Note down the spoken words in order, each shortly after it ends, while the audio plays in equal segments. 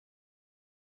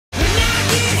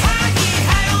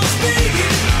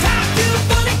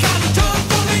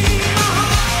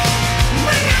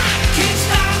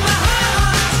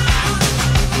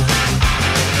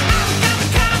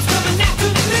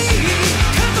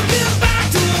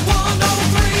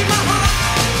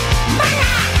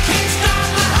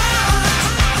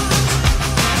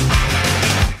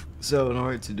So in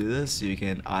order to do this, you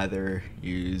can either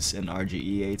use an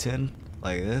RGE A-10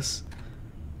 like this.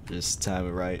 Just time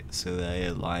it right so that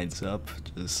it lines up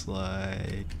just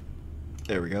like,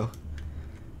 there we go.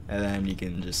 And then you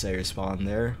can just set your spawn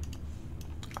there.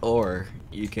 Or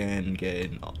you can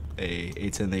get a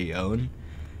A-10 that you own,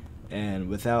 and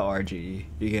without RGE,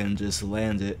 you can just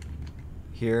land it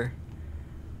here.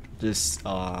 Just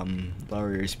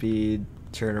lower your speed,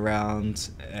 turn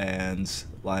around, and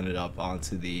line it up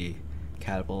onto the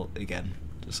catapult again,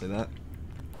 just like that.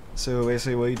 So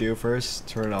basically what you do first,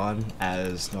 turn it on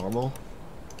as normal.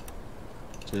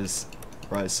 Just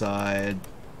right side,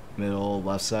 middle,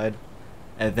 left side.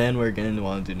 And then what you're going to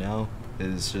want to do now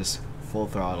is just full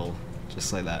throttle,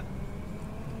 just like that.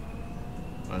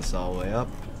 That's all the way up.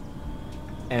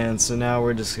 And so now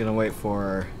we're just going to wait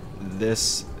for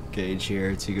this gauge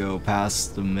here to go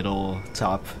past the middle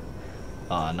top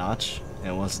notch.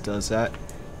 And once it does that,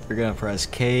 we're going to press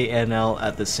K and L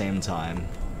at the same time.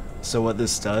 So what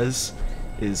this does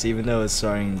is, even though it's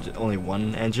starting only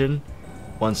one engine,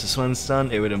 once this one's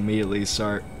done, it would immediately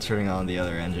start turning on the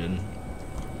other engine.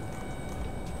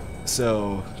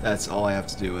 So that's all I have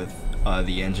to do with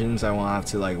the engines. I won't have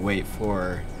to like wait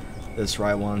for this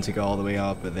right one to go all the way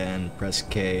up and then press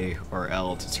K or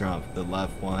L to turn up the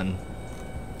left one.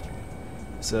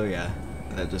 So yeah,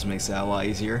 that just makes that a lot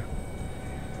easier.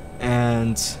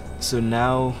 And so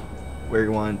now what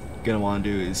you're gonna want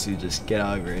to do is to just get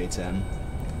out of your A-10.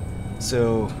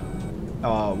 So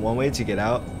one way to get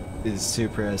out is to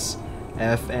press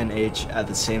F and H at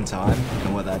the same time,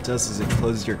 and what that does is it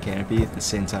closes your canopy at the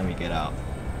same time you get out.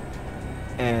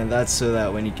 And that's so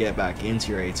that when you get back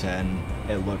into your A-10,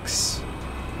 it looks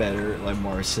better, like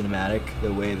more cinematic,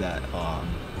 the way that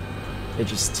it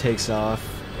just takes off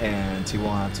and you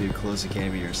won't have to close the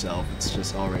canopy yourself, it's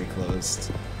just already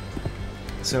closed.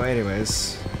 So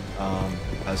anyways,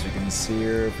 as we can see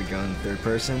here, if we go in third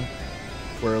person,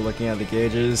 we're looking at the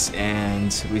gauges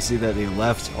and we see that the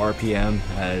left RPM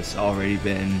has already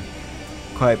been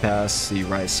quite past the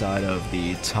right side of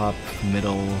the top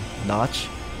middle notch,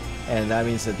 and that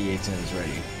means that the A-10 is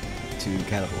ready to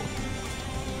catapult.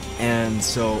 And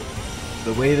so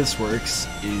the way this works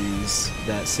is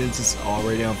that since it's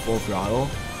already on full throttle,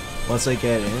 once I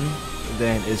get in,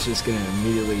 then it's just going to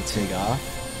immediately take off.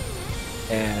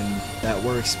 And that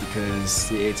works because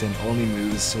the A-10 only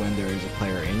moves when there is a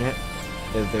player in it.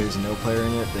 If there's no player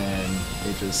in it, then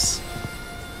it's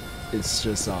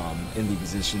just in the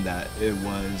position that it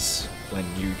was when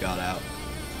you got out.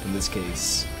 In this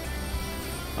case,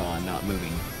 not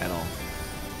moving at all.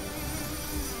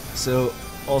 So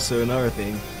also another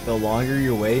thing, the longer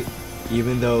you wait,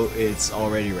 even though it's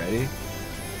already ready,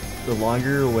 the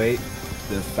longer you wait,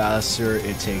 the faster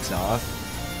it takes off.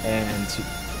 And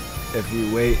if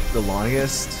you wait the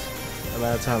longest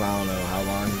amount of time, I don't know how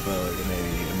long, but like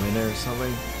maybe a minute or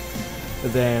something,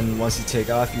 but then once you take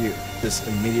off, you just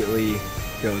immediately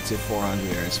go to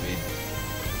 400 airspeed.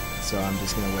 So I'm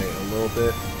just gonna wait a little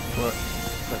bit for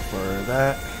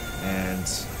that, and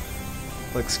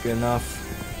looks good enough.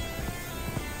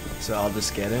 So I'll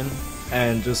just get in,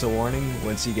 and just a warning,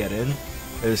 once you get in,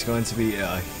 there's going to be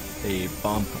a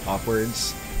bump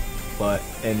upwards,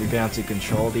 and you're gonna have to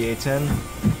control the A-10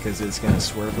 because it's gonna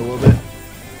swerve a little bit.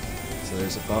 So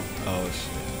there's a bump. Oh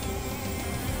shit.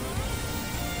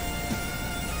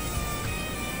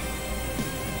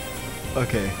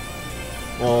 Okay.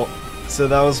 Well, so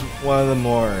that was one of the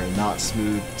more not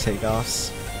smooth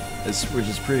takeoffs, which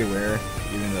is pretty rare,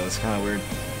 even though it's kind of weird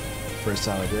first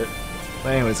time I did it.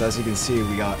 But anyways, as you can see,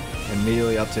 we got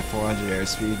immediately up to 400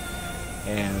 airspeed,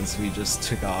 and we just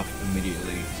took off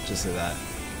immediately, just like that.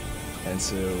 And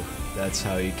so that's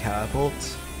how you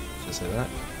catapult, just like that.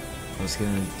 I'm just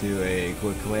gonna do a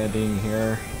quick landing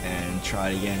here and try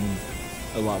it again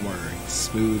a lot more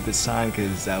smooth this time,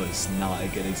 because that was not a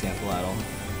good example at all.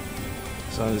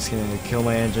 So I'm just gonna kill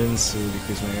my engines to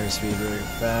decrease my airspeed very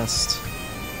fast.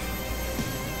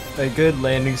 A good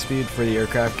landing speed for the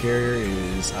aircraft carrier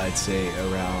is, I'd say,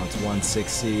 around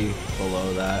 160,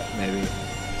 below that maybe.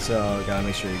 So gotta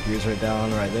make sure your gears are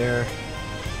down right there.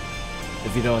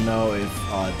 If you don't know, if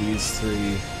these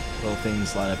three little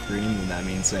things light up green, then that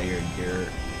means that your gear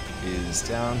is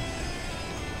down.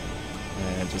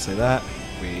 And just like that,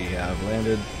 we have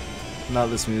landed.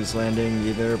 Not the smoothest landing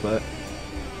either, but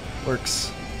works.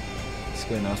 It's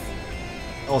good enough.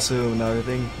 Also, another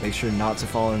thing, make sure not to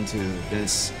fall into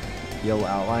this yellow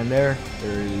outline there.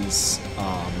 There's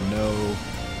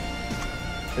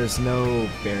no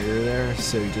barrier there,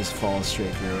 so you just fall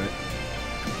straight through it.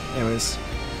 Anyways,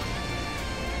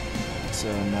 so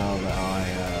now that I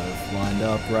have lined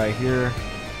up right here,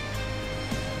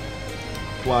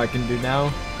 what I can do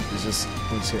now is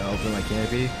I'm just gonna open my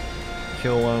canopy,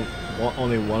 kill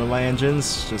only one of my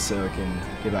engines, just so I can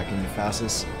get back into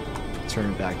fastest,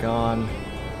 turn it back on,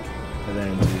 and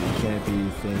then do the canopy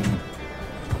thing.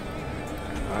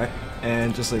 Alright,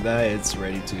 and just like that, it's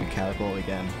ready to catapult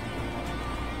again.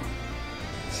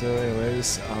 So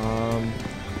anyways,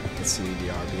 let's see the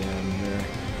RPM here.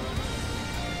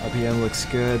 RPM looks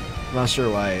good. I'm not sure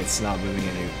why it's not moving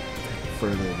any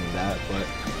further than that, but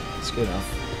it's good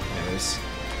enough. Anyways,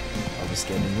 I'll just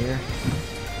get in here.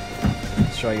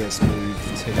 Let's try to get a smooth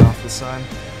takeoff this time.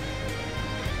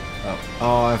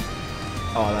 Oh,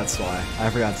 that's why. I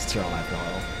forgot to turn on my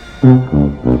throttle.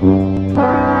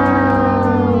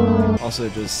 Also,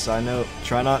 just side note,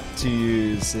 try not to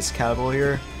use this catapult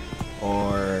here,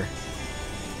 or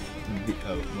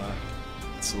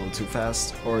it's a little too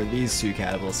fast, or these two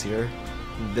catapults here.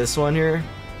 This one here,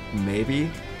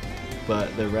 maybe,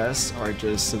 but the rest are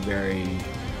just very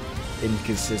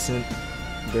inconsistent.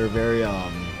 They're very,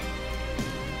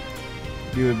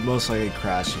 you would most likely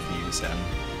crash if you use them.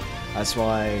 That's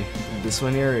why this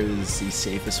one here is the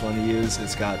safest one to use.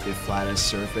 It's got the flattest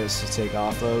surface to take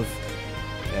off of,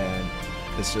 and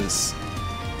it's just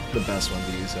the best one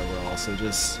to use overall. So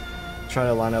just try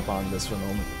to line up on this one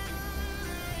only.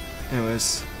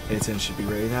 Anyways, A-10 should be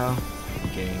ready now. I'm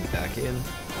getting back in. A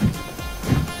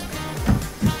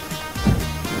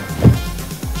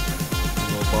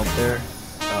little bump there.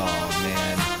 Oh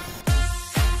man.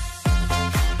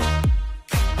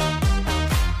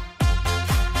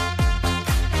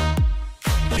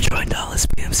 We joined Dallas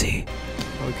BMC.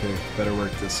 Okay, better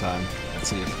work this time. Let's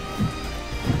see.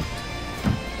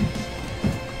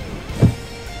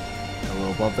 A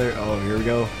little bump there. Oh, here we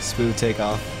go. Smooth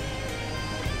takeoff.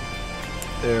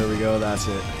 There we go, that's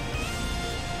it.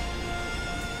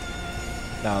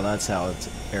 Now that's how it's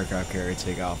aircraft carrier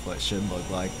takeoff, what it should look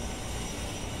like.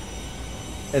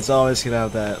 It's always gonna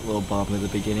have that little bump at the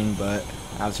beginning, but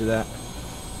after that,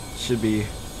 should be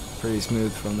pretty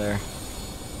smooth from there.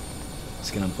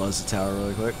 Just gonna buzz the tower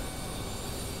really quick.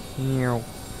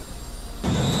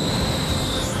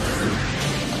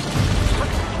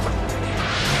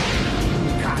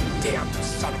 Goddamn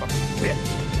son of a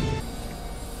bitch!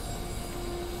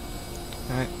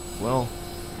 Alright, well,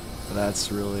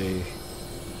 that's really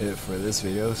it for this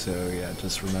video, so yeah,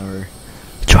 just remember,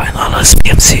 Join Lala's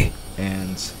BMC.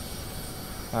 and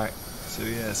alright, so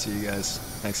yeah, see you guys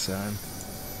next time.